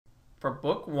For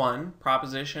Book 1,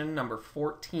 proposition number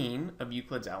 14 of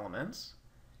Euclid's Elements,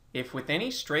 if with any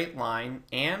straight line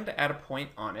and at a point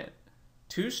on it,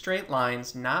 two straight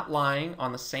lines not lying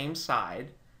on the same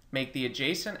side make the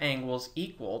adjacent angles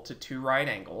equal to two right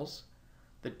angles,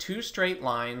 the two straight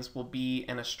lines will be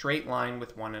in a straight line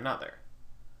with one another.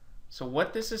 So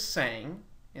what this is saying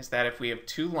is that if we have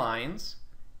two lines,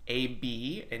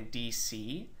 AB and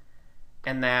DC,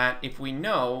 and that if we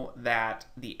know that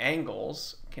the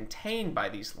angles contained by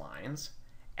these lines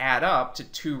add up to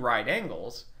two right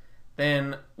angles,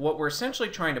 then what we're essentially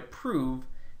trying to prove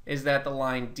is that the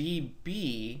line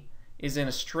DB is in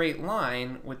a straight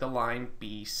line with the line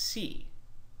BC.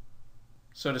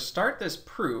 So to start this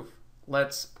proof,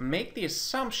 let's make the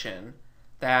assumption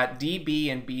that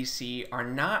DB and BC are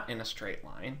not in a straight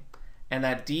line, and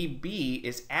that DB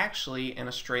is actually in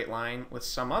a straight line with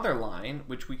some other line,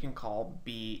 which we can call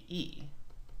BE.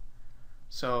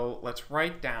 So let's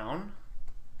write down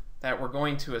that we're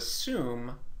going to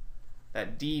assume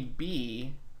that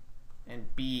DB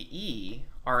and BE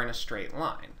are in a straight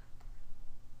line.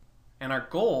 And our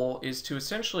goal is to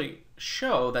essentially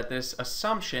show that this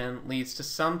assumption leads to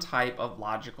some type of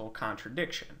logical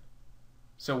contradiction.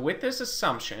 So with this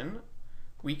assumption,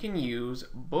 we can use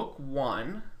Book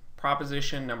 1,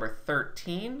 proposition number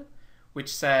 13,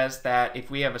 which says that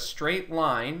if we have a straight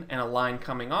line and a line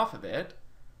coming off of it,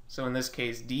 so in this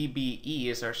case DBE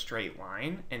is our straight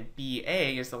line and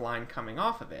BA is the line coming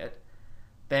off of it,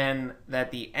 then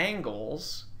that the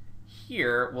angles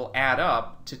here will add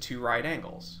up to two right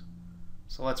angles.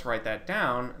 So let's write that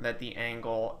down, that the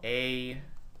angle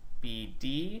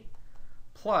ABD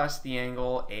plus the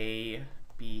angle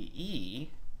ABE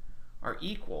are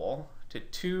equal to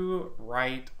two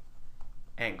right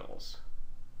angles.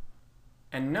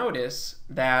 And notice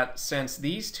that since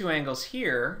these two angles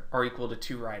here are equal to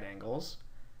two right angles,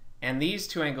 and these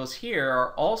two angles here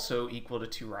are also equal to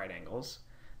two right angles,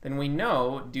 then we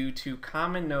know, due to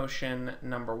common notion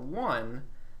number 1,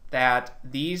 that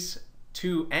these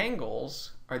two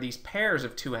angles, or these pairs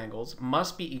of two angles,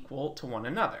 must be equal to one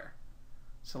another.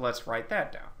 So let's write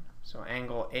that down. So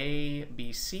angle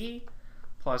ABC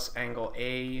plus angle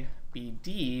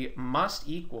ABD must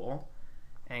equal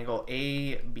angle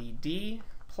ABD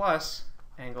plus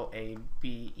angle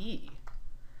ABE.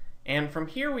 And from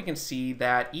here we can see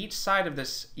that each side of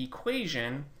this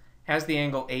equation has the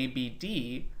angle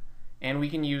ABD, and we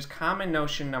can use common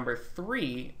notion number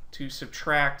 3 to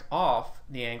subtract off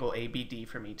the angle ABD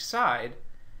from each side.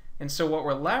 And so what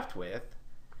we're left with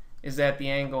is that the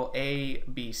angle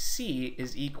ABC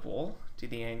is equal to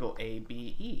the angle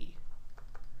ABE.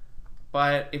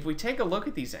 But if we take a look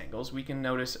at these angles, we can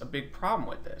notice a big problem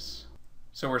with this.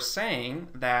 So we're saying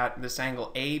that this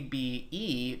angle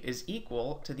ABE is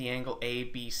equal to the angle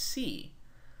ABC,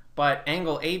 but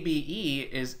angle ABE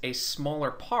is a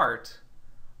smaller part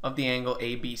of the angle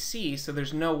ABC, so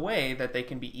there's no way that they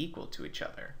can be equal to each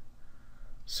other.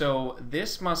 So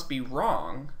this must be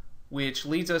wrong, which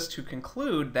leads us to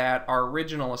conclude that our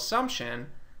original assumption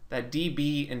that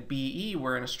DB and BE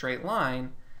were in a straight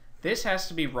line, this has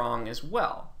to be wrong as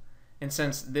well. And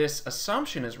since this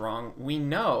assumption is wrong, we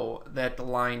know that the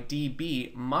line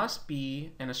DB must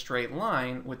be in a straight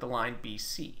line with the line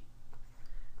BC.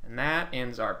 And that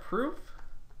ends our proof,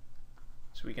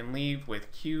 so we can leave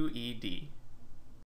with QED.